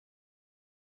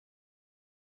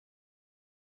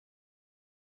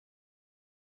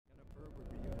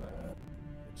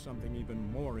something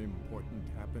even more important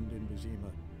happened in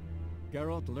Vizima.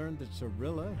 Geralt learned that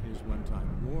Cirilla, his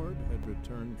one-time ward, had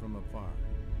returned from afar,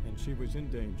 and she was in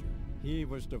danger. He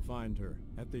was to find her,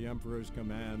 at the Emperor's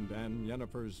command and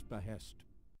Yennefer's behest.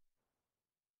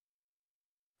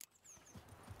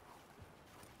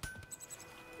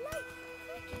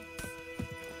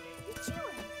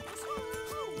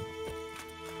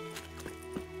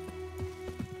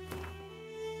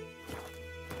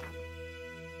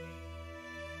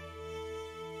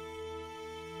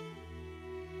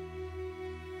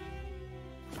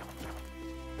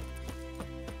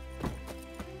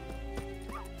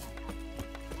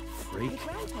 The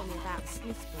Gran told me about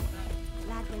Smithbourne.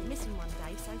 Lad went missing one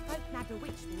day, so folk nabbed a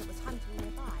witchman that was hunting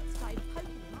nearby. Started poking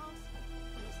him,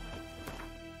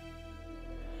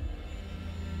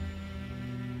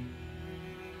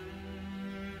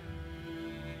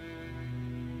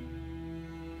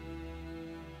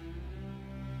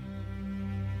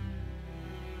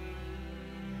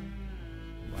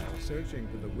 While searching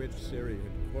for the witch Ciri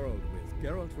had quarreled with,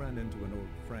 Geralt ran into an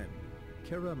old friend,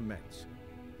 Ciri Metz.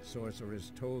 The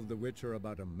sorceress told the Witcher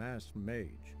about a masked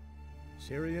mage.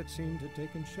 Ciri had seemed to have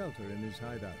taken shelter in his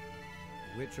hideout.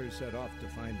 The Witcher set off to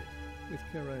find it, with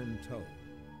Ciri in tow.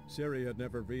 Ciri had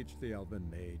never reached the elven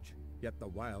mage, yet the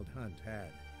wild hunt had.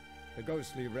 The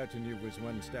ghostly retinue was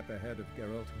one step ahead of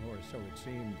Geralt, or so it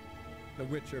seemed. The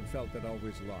Witcher felt that all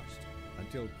was lost,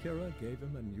 until Ciri gave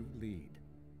him a new lead.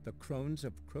 The Crones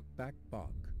of Crookback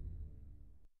Bog.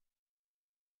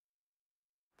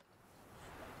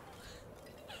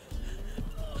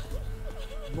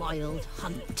 Wild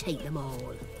hunt, take them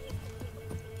all.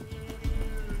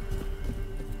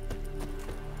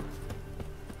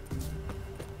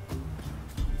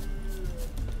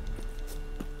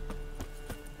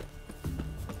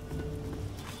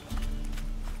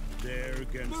 There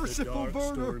against the dark,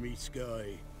 stormy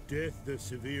sky, Death the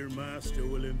Severe Master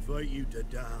will invite you to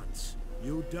dance.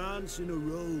 You'll dance in a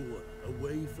row,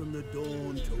 away from the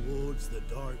dawn towards the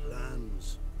dark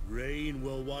lands. Rain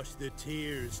will wash the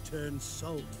tears, turn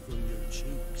salt from your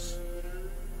cheeks.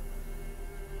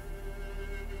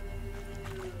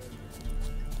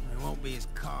 I won't be as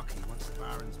cocky once the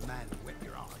Baron's men whip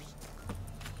your arse.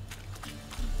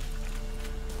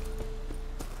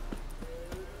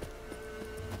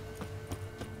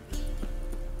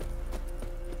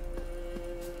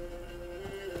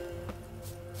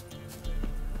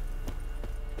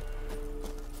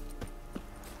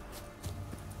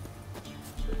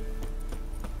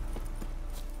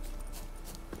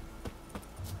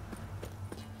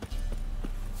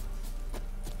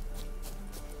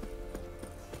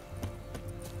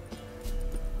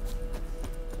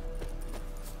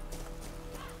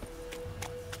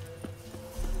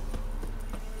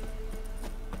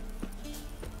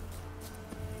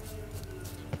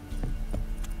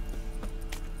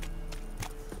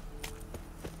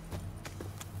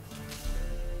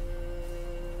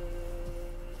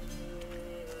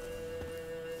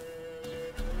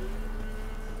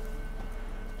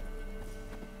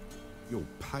 You're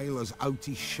pale as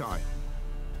outy shite.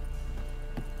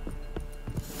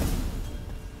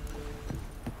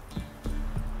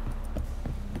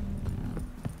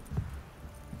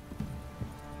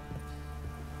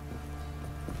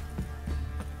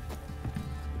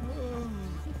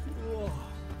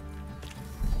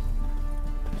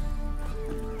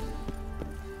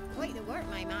 Quite the work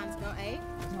my man's got, eh?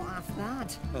 Not half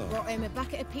bad. Brought him a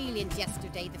bucket of peelings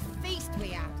yesterday, the feast we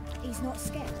had. He's not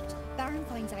scared. Baron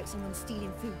finds out someone's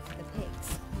stealing food for the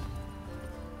pigs.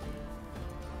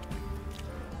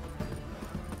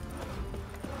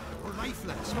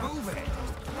 Lifeless, move it!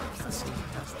 That's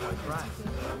not right.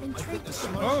 And I think the for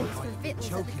smudger victuals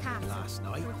joking at the castle. last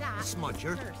night. For that,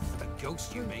 Smudger? curse. The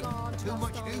ghost you mean? God Too lost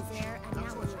much all his hooch. hair, and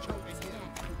now we're both dead.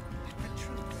 The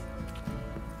truth.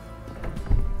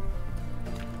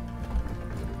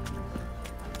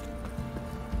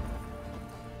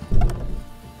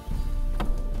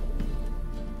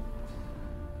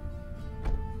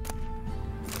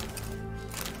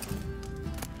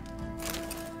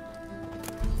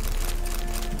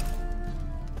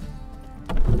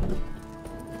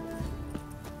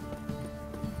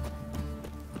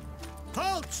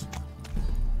 Halt!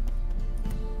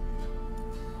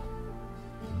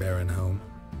 Baron home?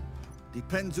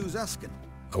 Depends who's asking.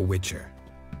 A witcher.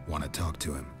 Want to talk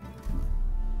to him.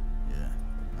 Yeah.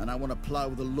 And I want to plough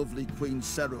the lovely Queen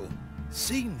Ciri.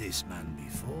 Seen this man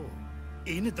before.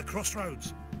 In at the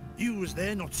crossroads. You was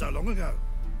there not so long ago.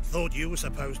 Thought you were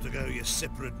supposed to go your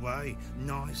separate way,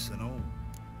 nice and all.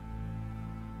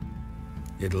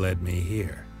 It led me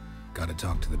here. Gotta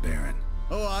talk to the Baron.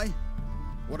 Oh, aye?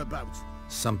 What about?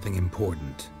 Something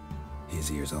important.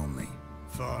 His ears only.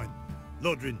 Fine.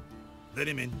 Lodrin, let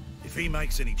him in. If he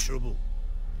makes any trouble,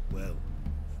 well,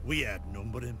 we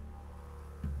outnumber him.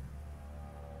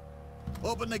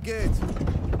 Open the gate.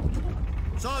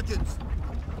 Sergeants!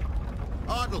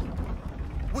 Ardle!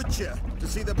 Witcher, to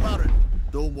see the Baron.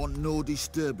 Don't want no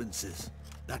disturbances.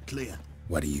 That clear?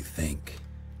 What do you think?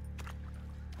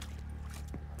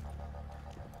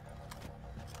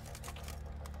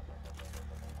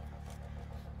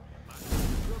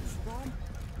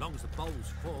 Long as the bowl's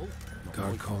full.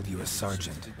 Guard called you a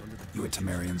sergeant. You a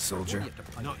Temerian soldier?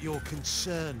 Not your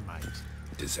concern, mate.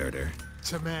 Deserter.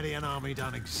 Temerian army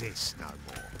don't exist no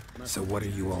more. So what are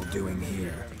you all doing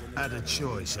here? Had a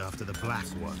choice after the Black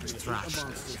Ones thrashed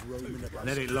us.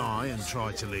 Let it lie and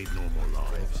try to lead normal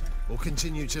lives, or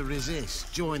continue to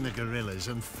resist, join the guerrillas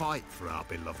and fight for our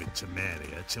beloved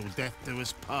Temeria till death do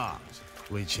us part.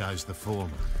 We chose the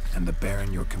former. And the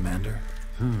Baron your commander?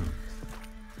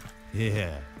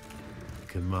 Yeah.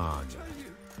 Commander.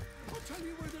 I'll tell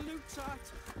you where the loot's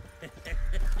at.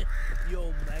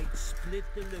 Your mate split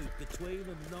the loot between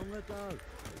them long ago. At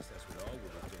least that's what I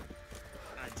would have done.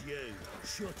 And you,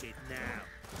 shut it now.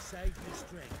 Save your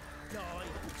strength. Die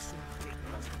with some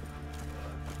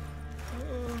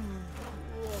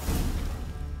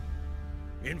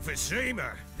dignity.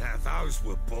 Emphysema. Now those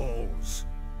were balls.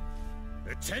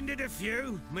 Attended a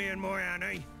few, me and my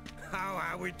Annie. Oh,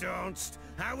 how we danced,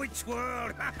 how we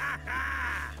twirled. Ha ha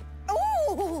ha!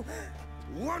 Oh!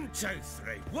 1, 2,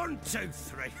 3. 1, 2,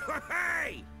 3.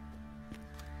 Hey!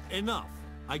 Enough.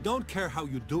 I don't care how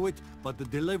you do it, but the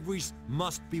deliveries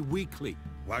must be weekly.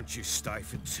 Won't you stay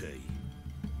for tea?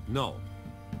 No.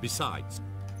 Besides,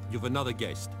 you've another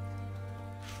guest.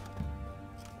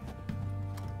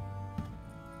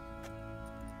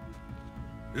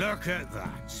 Look at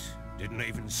that. Didn't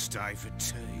even stay for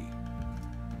tea.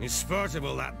 In spite of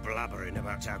all that blabbering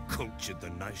about how cultured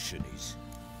the nation is.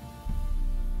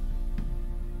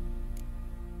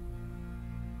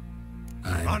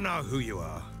 I know who you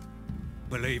are.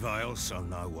 Believe I also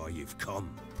know why you've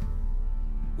come.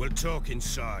 We'll talk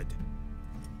inside.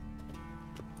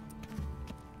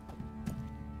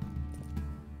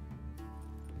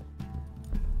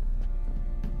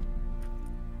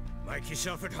 Make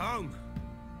yourself at home.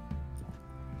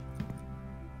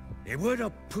 Hey, where'd I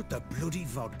put the bloody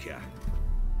vodka?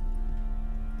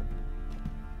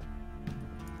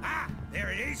 Ah,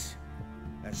 there it is.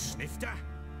 A snifter.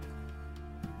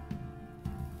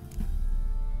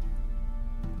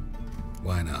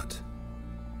 Why not?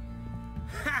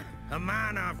 Ha! A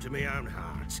man after my own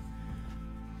heart.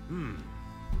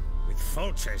 With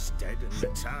Foltest dead and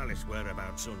Natalis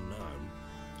whereabouts unknown.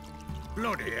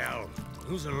 Bloody hell.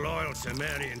 Who's a loyal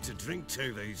Temerian to drink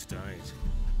to these days?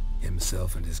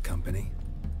 Himself and his company?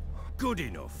 Good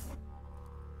enough.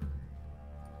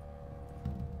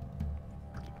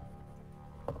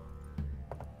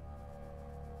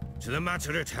 To the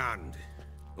matter at hand.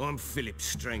 I'm Philip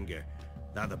Strenger.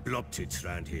 Now the Blobtits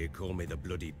round here call me the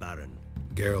Bloody Baron.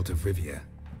 Geralt of Rivia.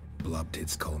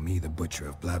 Blobtits call me the Butcher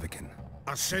of Blaviken.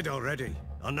 I said already,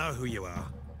 I know who you are.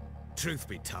 Truth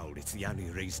be told, it's the only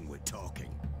reason we're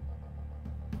talking.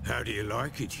 How do you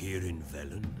like it here in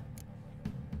Velen?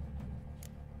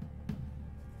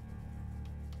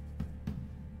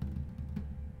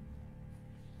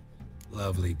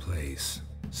 Lovely place.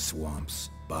 Swamps,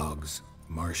 bogs,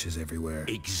 marshes everywhere.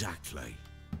 Exactly.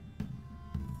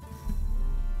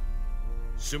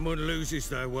 Someone loses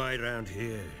their way around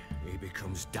here, he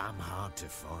becomes damn hard to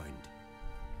find.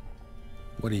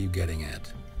 What are you getting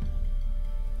at?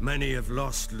 Many have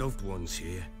lost loved ones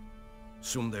here.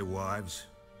 Some their wives,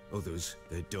 others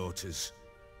their daughters.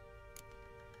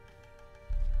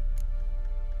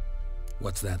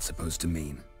 What's that supposed to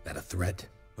mean? That a threat?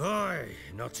 Aye,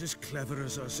 not as clever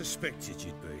as I suspected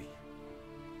you'd be.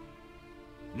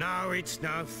 No, it's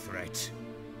no threat.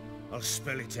 I'll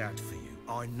spell it out for you.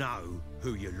 I know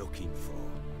who you're looking for.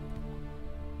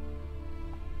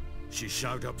 She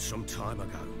showed up some time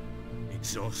ago.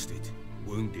 Exhausted,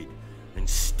 wounded, and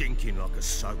stinking like a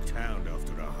soaked hound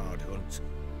after a hard hunt.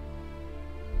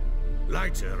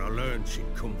 Later, I learned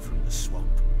she'd come from the swamp.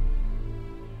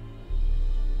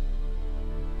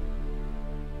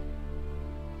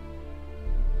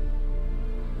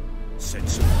 Said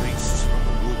some beasts from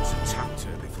the woods attacked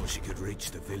her before she could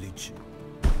reach the village.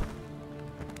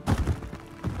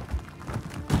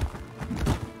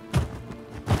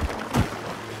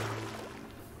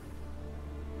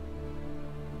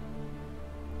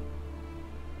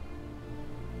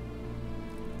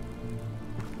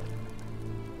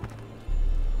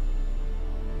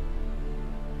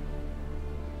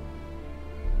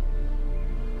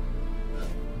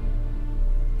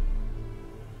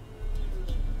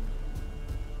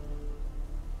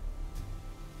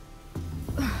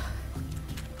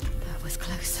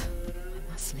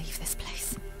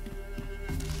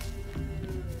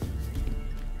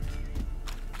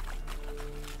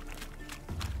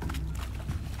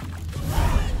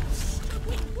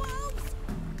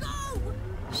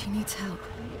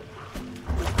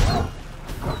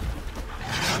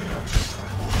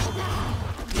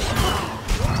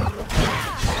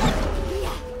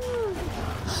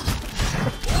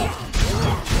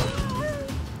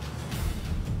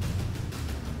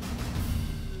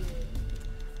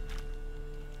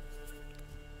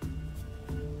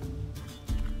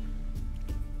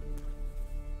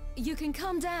 You can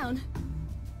calm down.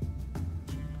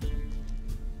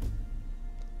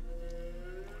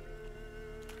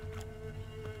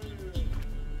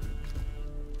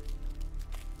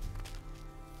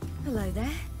 Hello there.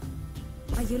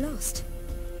 Are you lost?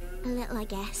 A little, I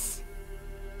guess.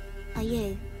 Are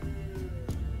you?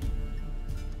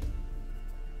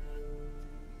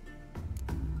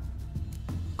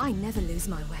 I never lose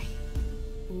my way.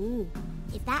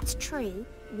 If that's true,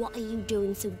 what are you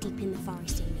doing so deep in the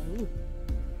forest alone?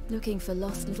 Looking for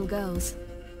lost little girls.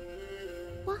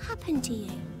 What happened to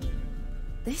you?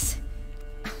 This?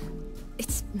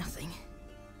 It's nothing.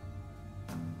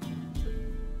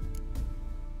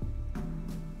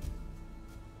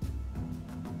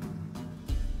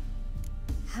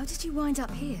 How did you wind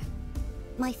up here?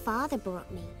 My father brought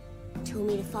me. Told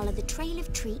me to follow the trail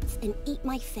of treats and eat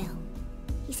my fill.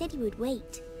 He said he would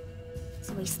wait.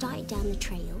 So I started down the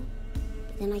trail,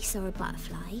 but then I saw a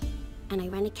butterfly, and I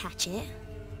ran to catch it,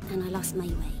 and I lost my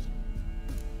way.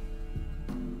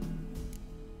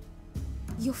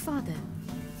 Your father,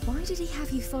 why did he have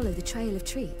you follow the trail of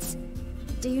treats?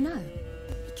 Do you know?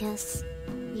 Because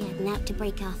we had an out to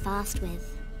break our fast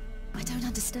with. I don't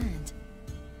understand.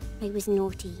 I was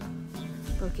naughty.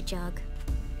 Broke a jug.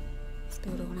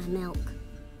 Spilled all our milk.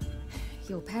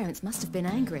 Your parents must have been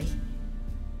angry.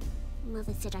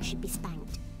 Mother said I should be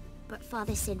spanked, but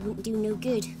Father said wouldn't do no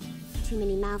good. Too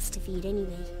many mouths to feed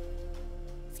anyway.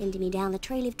 Sending me down the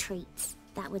trail of treats,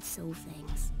 that would solve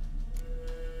things.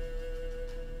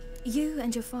 You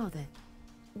and your father,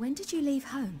 when did you leave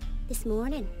home? This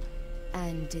morning.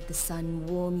 And did the sun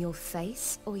warm your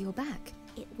face or your back?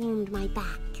 It warmed my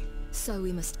back. So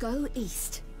we must go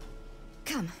east.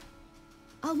 Come,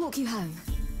 I'll walk you home.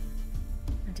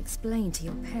 And explain to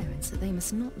your parents that they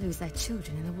must not lose their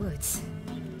children in the woods.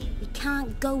 We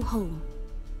can't go home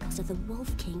because of the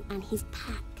Wolf King and his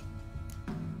pack.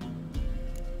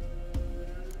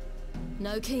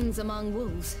 No kings among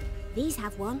wolves. These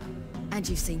have one. And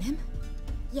you've seen him?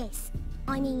 Yes.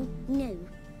 I mean, no.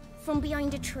 From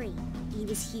behind a tree. He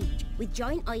was huge, with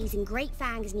giant eyes and great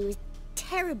fangs, and he was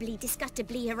terribly,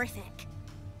 disgustingly horrific.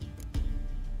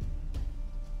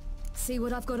 See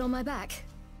what I've got on my back?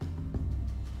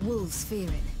 Wolves fear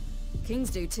it. Kings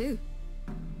do too.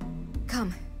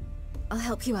 Come, I'll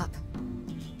help you up.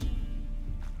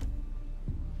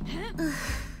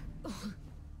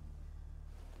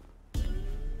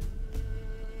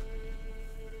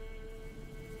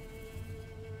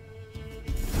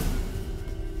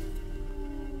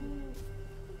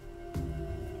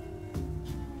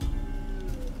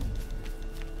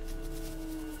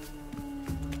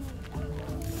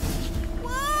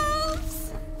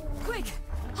 Wolves! Quick,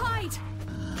 hide!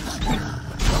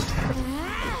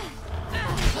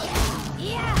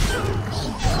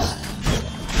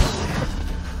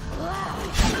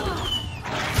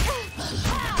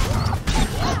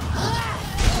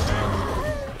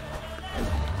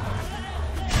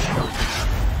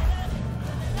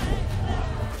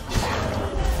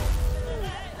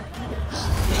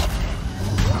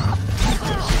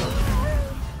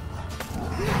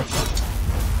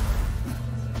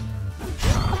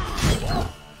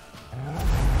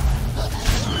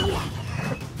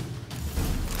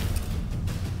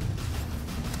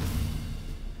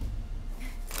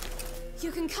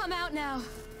 You can come out now.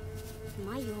 Am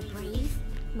I your brave?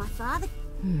 My father?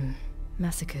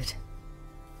 Massacred.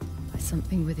 By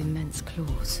something with immense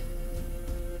claws.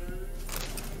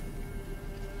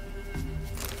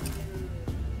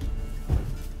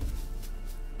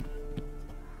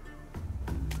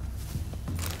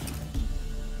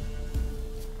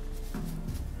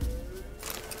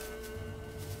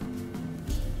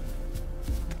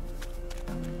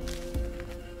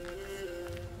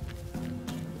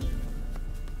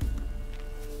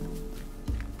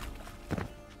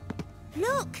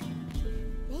 Look!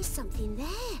 There's something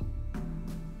there.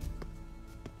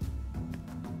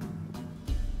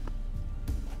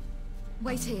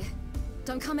 Wait here.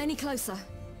 Don't come any closer.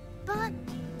 But...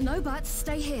 No buts.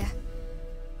 Stay here.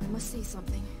 I must see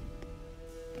something.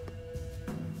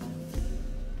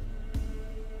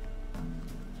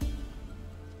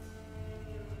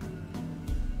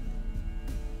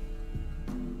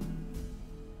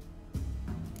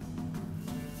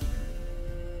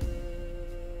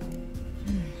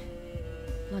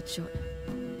 Bloodshot.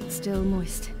 Still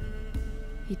moist.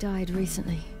 He died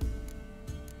recently.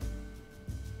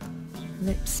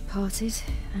 Lips parted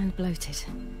and bloated.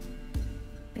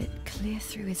 Bit clear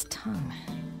through his tongue.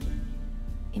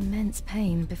 Immense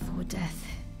pain before death.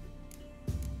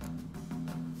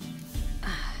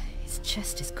 His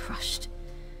chest is crushed.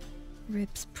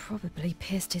 Ribs probably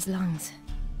pierced his lungs.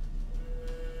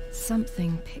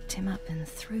 Something picked him up and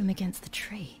threw him against the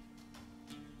tree.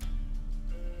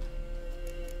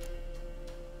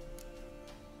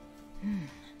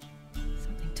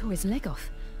 Something tore his leg off.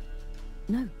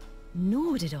 No,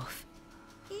 gnawed it off.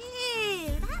 Ew,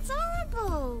 that's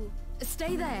horrible!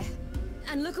 Stay there,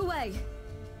 and look away.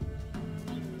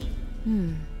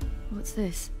 What's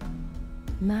this?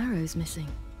 Marrow's missing.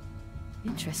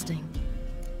 Interesting.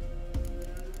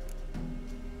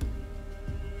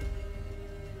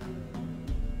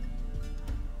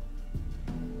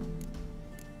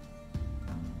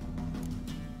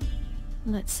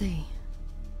 Let's see.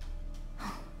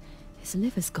 His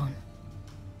liver's gone.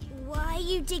 Why are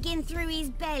you digging through his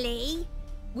belly?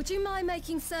 Would you mind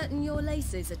making certain your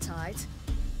laces are tied?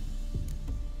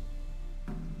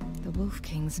 The Wolf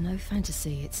King's no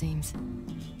fantasy, it seems.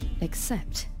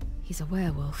 Except he's a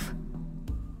werewolf.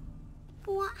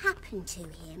 What happened to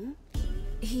him?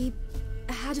 He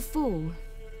had a fall.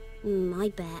 I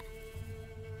bet.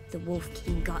 The Wolf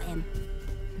King got him.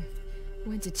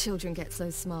 When did children get so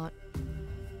smart?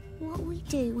 What'll we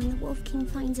do when the Wolf King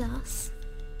finds us?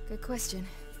 Good question.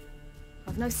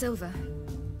 I've no silver,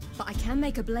 but I can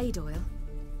make a blade oil.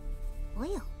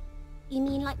 Oil? You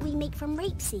mean like we make from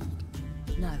rapeseed?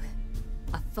 No,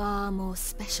 a far more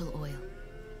special oil.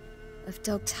 Of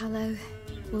dog tallow,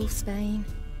 wolfsbane,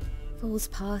 fool's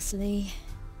parsley,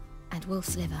 and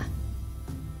wolf's liver.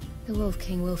 The Wolf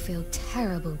King will feel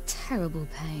terrible, terrible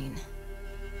pain.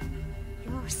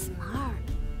 You're smart.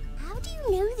 How do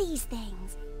you know these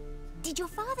things? Did your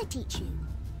father teach you?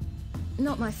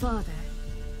 Not my father.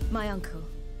 My uncle.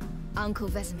 Uncle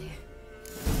Vesemir.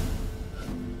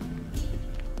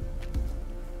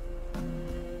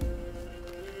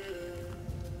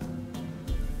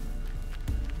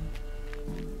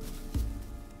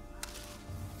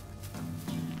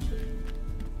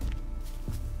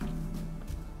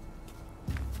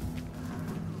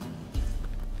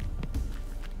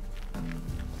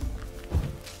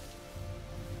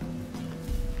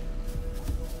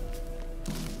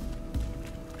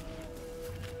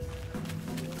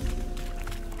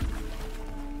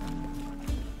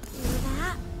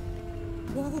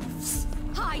 Wolves.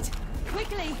 Hide!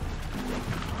 Quickly!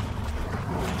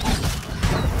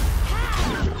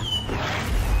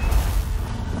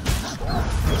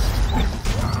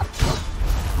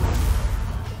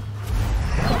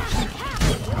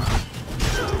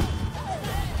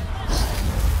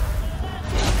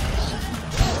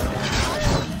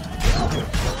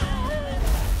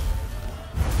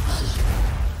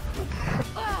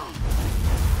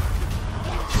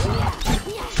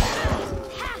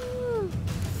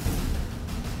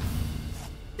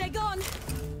 They're gone!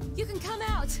 You can come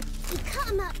out! You cut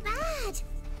him up bad!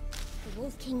 The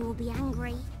Wolf King will be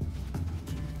angry.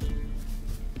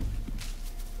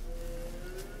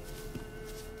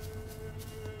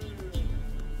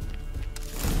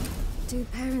 Do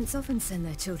parents often send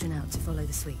their children out to follow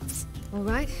the sweets? All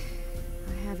right,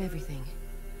 I have everything.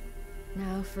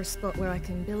 Now for a spot where I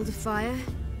can build a fire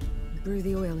and brew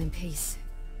the oil in peace.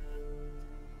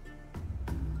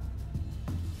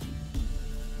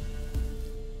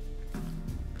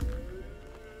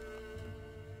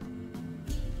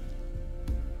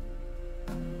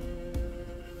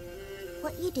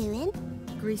 What you doing?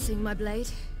 Greasing my blade.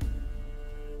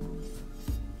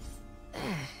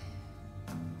 There.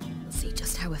 We'll see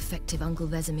just how effective Uncle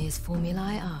Vesemir's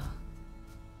formulae are.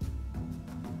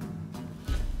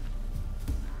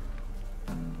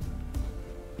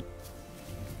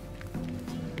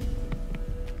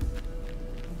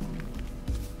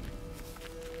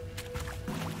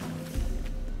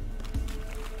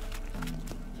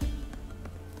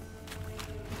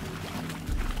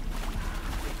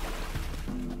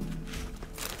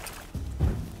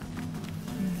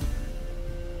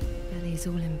 Belly's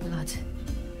all in blood.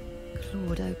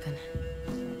 Clawed open.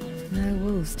 No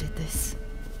wolves did this.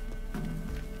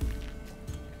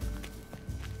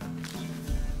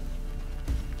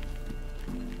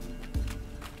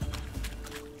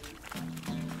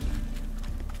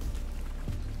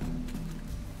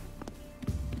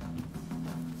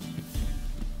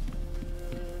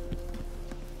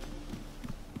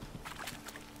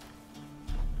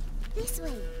 This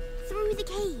way, through the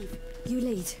cave. You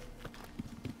lead.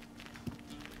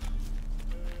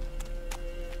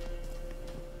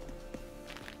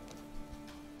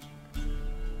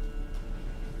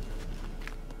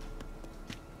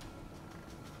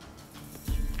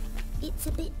 It's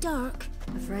a bit dark.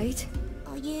 Afraid?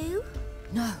 Are you?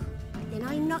 No. Then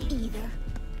I'm not either.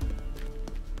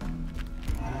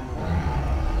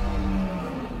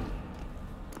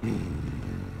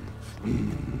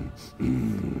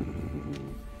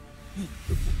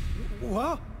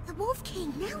 What? The Wolf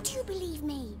King, now do you believe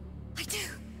me? I do.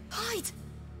 Hide!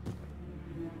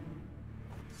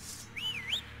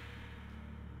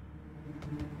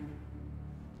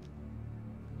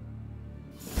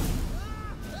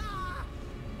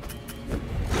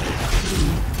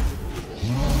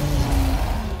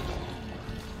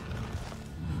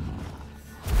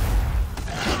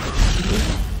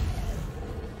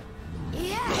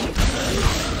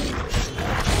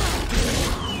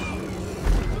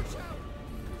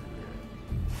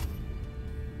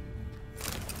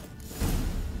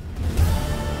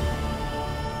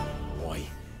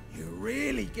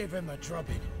 Give him a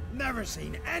drubbing. Never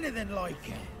seen anything like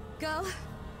it. Girl,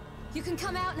 you can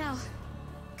come out now.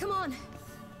 Come on.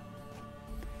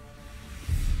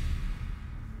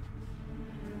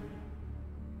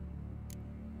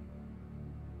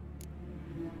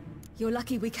 You're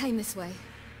lucky we came this way.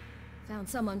 Found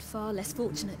someone far less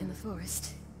fortunate in the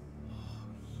forest.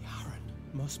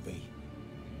 Yaren, must be.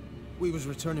 We was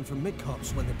returning from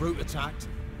Midcops when the brute attacked.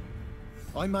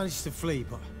 I managed to flee,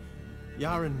 but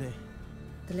Yaren...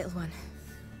 The little one.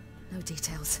 No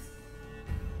details.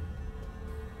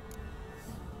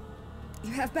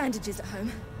 You have bandages at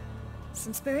home?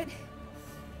 Some spirit?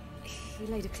 He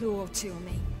laid a claw or two on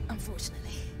me,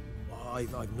 unfortunately.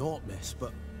 I've naught, miss,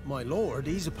 but my lord,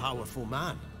 he's a powerful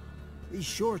man. He's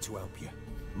sure to help you.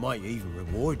 Might even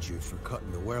reward you for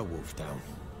cutting the werewolf down.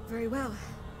 Very well.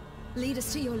 Lead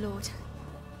us to your lord.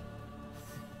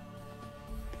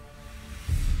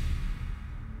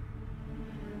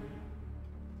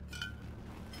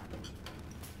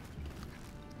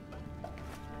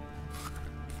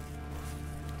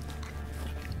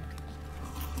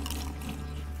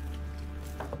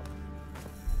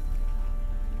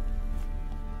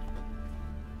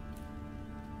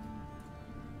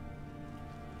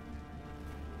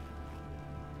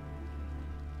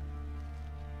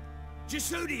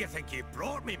 Just who do you think you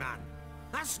brought me, man?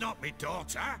 That's not me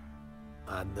daughter.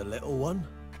 And the little one?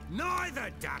 Neither,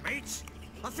 damn it!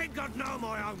 I think I'd know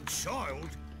my own child.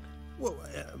 Well,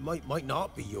 might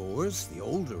not be yours, the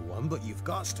older one, but you've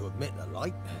got to admit the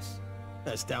likeness.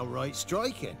 That's downright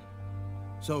striking.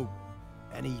 So,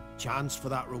 any chance for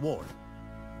that reward?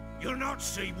 You'll not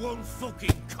see one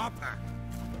fucking copper.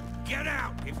 Get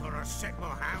out before I set my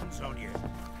hounds on you.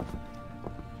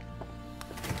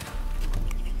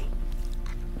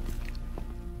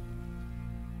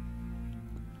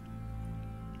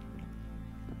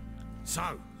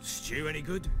 So, stew any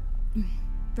good?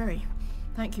 Very.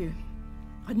 Thank you.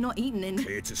 I'd not eaten in...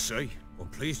 Clear to see. I'm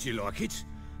pleased you like it.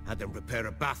 Had them prepare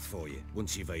a bath for you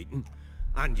once you've eaten.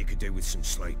 And you could do with some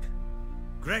sleep.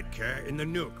 Gretka in the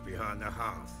nook behind the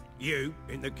hearth. You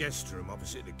in the guest room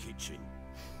opposite the kitchen.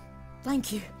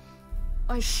 Thank you.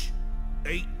 Shh.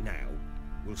 Eat now.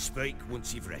 We'll speak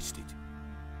once you've rested.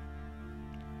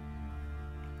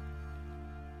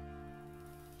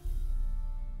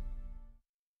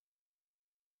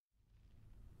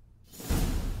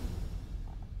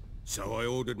 So I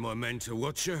ordered my men to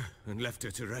watch her and left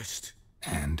her to rest.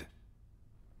 And?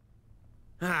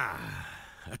 A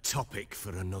topic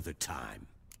for another time.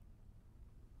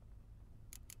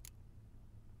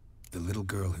 The little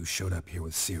girl who showed up here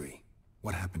with Ciri.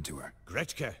 What happened to her?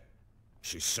 Gretka.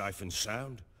 She's safe and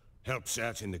sound. Helps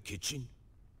out in the kitchen.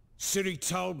 Ciri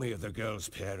told me of the girl's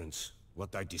parents,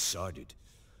 what they decided.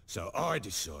 So I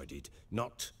decided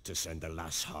not to send the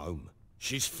lass home.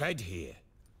 She's fed here.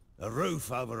 A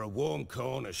roof over a warm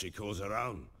corner she calls her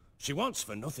own. She wants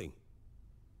for nothing.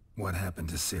 What happened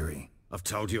to Ciri? I've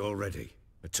told you already.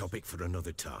 A topic for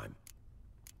another time.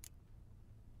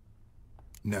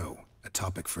 No, a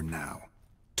topic for now.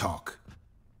 Talk.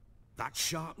 That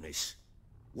sharpness.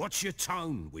 What's your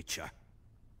tone, Witcher?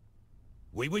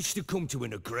 We wish to come to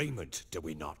an agreement, do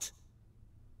we not?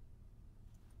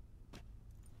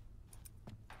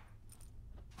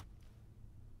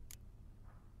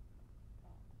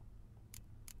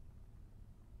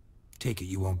 Take it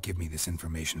you won't give me this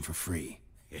information for free.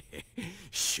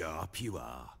 Sharp you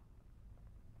are.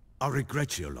 I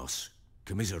regret your loss.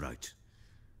 Commiserate.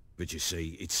 But you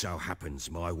see, it so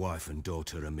happens my wife and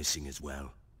daughter are missing as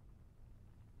well.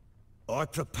 I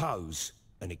propose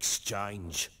an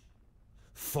exchange.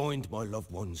 Find my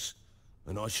loved ones,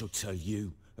 and I shall tell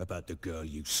you about the girl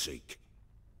you seek.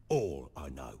 All I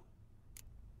know.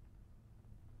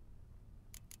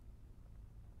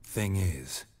 Thing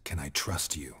is, can I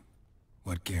trust you?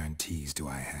 What guarantees do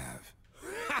I have?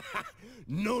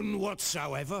 None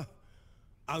whatsoever.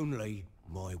 Only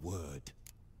my word.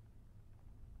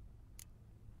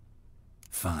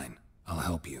 Fine. I'll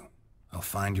help you. I'll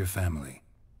find your family.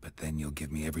 But then you'll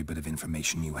give me every bit of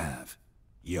information you have.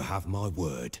 You have my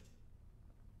word.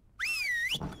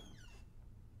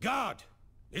 Guard!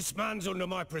 This man's under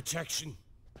my protection.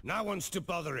 No one's to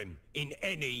bother him in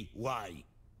any way.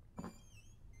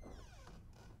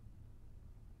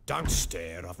 Don't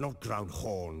stare, I've not grown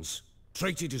horns.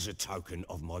 Treat it as a token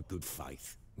of my good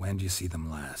faith. When did you see them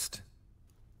last?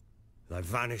 They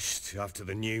vanished after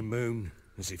the new moon,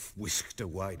 as if whisked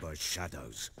away by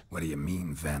shadows. What do you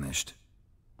mean, vanished?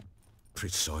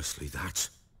 Precisely that.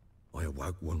 I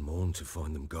awoke one morn to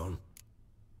find them gone.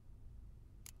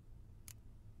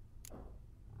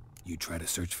 You try to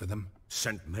search for them?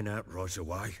 Sent men out right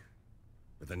away,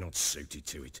 but they're not suited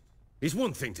to it. It's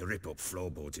one thing to rip up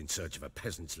floorboards in search of a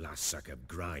peasant's last sack of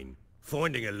grain.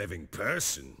 Finding a living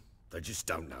person, they just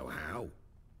don't know how.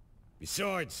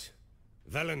 Besides,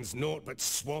 Velen's naught but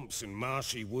swamps and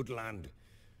marshy woodland.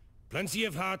 Plenty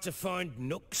of hard-to-find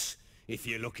nooks. If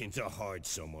you're looking to hide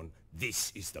someone,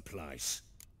 this is the place.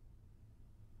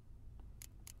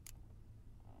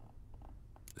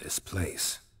 This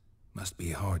place. Must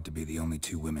be hard to be the only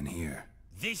two women here.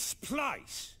 This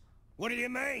place? What do you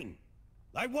mean?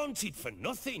 They wanted for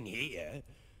nothing here.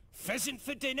 Pheasant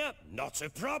for dinner? Not a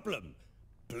problem.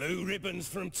 Blue ribbons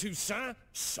from Toussaint?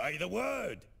 Say the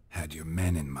word. Had your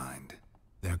men in mind.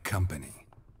 Their company.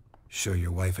 Sure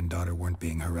your wife and daughter weren't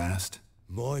being harassed?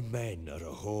 My men are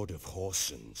a horde of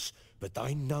whoresons, but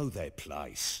they know their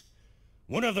place.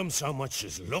 One of them so much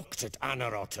as looked at Anna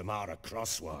or Tamara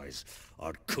crosswise,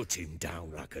 I'd cut him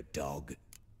down like a dog.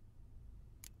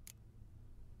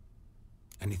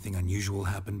 Anything unusual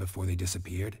happen before they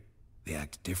disappeared? They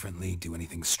act differently, do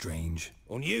anything strange?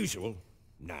 Unusual?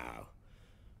 No.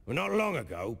 Well, not long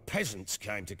ago, peasants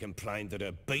came to complain that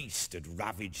a beast had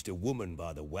ravaged a woman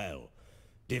by the well.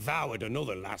 Devoured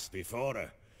another lass before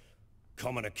her.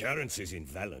 Common occurrences in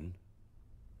Velen.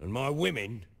 And my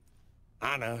women,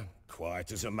 Anna,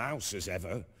 quiet as a mouse as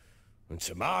ever, and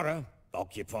Tamara,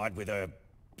 occupied with her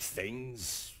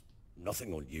things,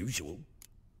 nothing unusual.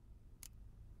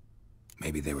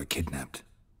 Maybe they were kidnapped.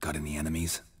 Got any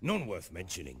enemies? None worth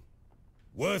mentioning.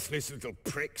 Worthless little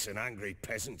pricks and angry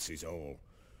peasants is all.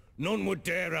 None would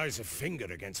dare raise a finger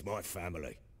against my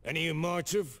family. Any who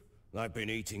might have, they've been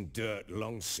eating dirt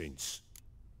long since.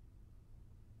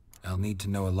 I'll need to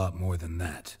know a lot more than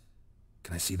that.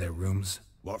 Can I see their rooms?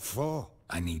 What for?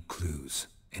 I need clues.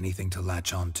 Anything to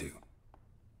latch onto.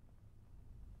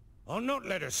 I'll not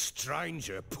let a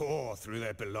stranger pore through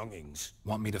their belongings.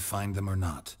 Want me to find them or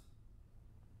not?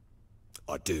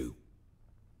 I do.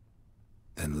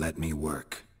 Then let me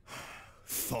work.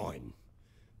 Fine.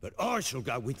 But I shall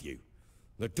go with you.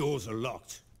 The doors are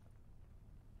locked.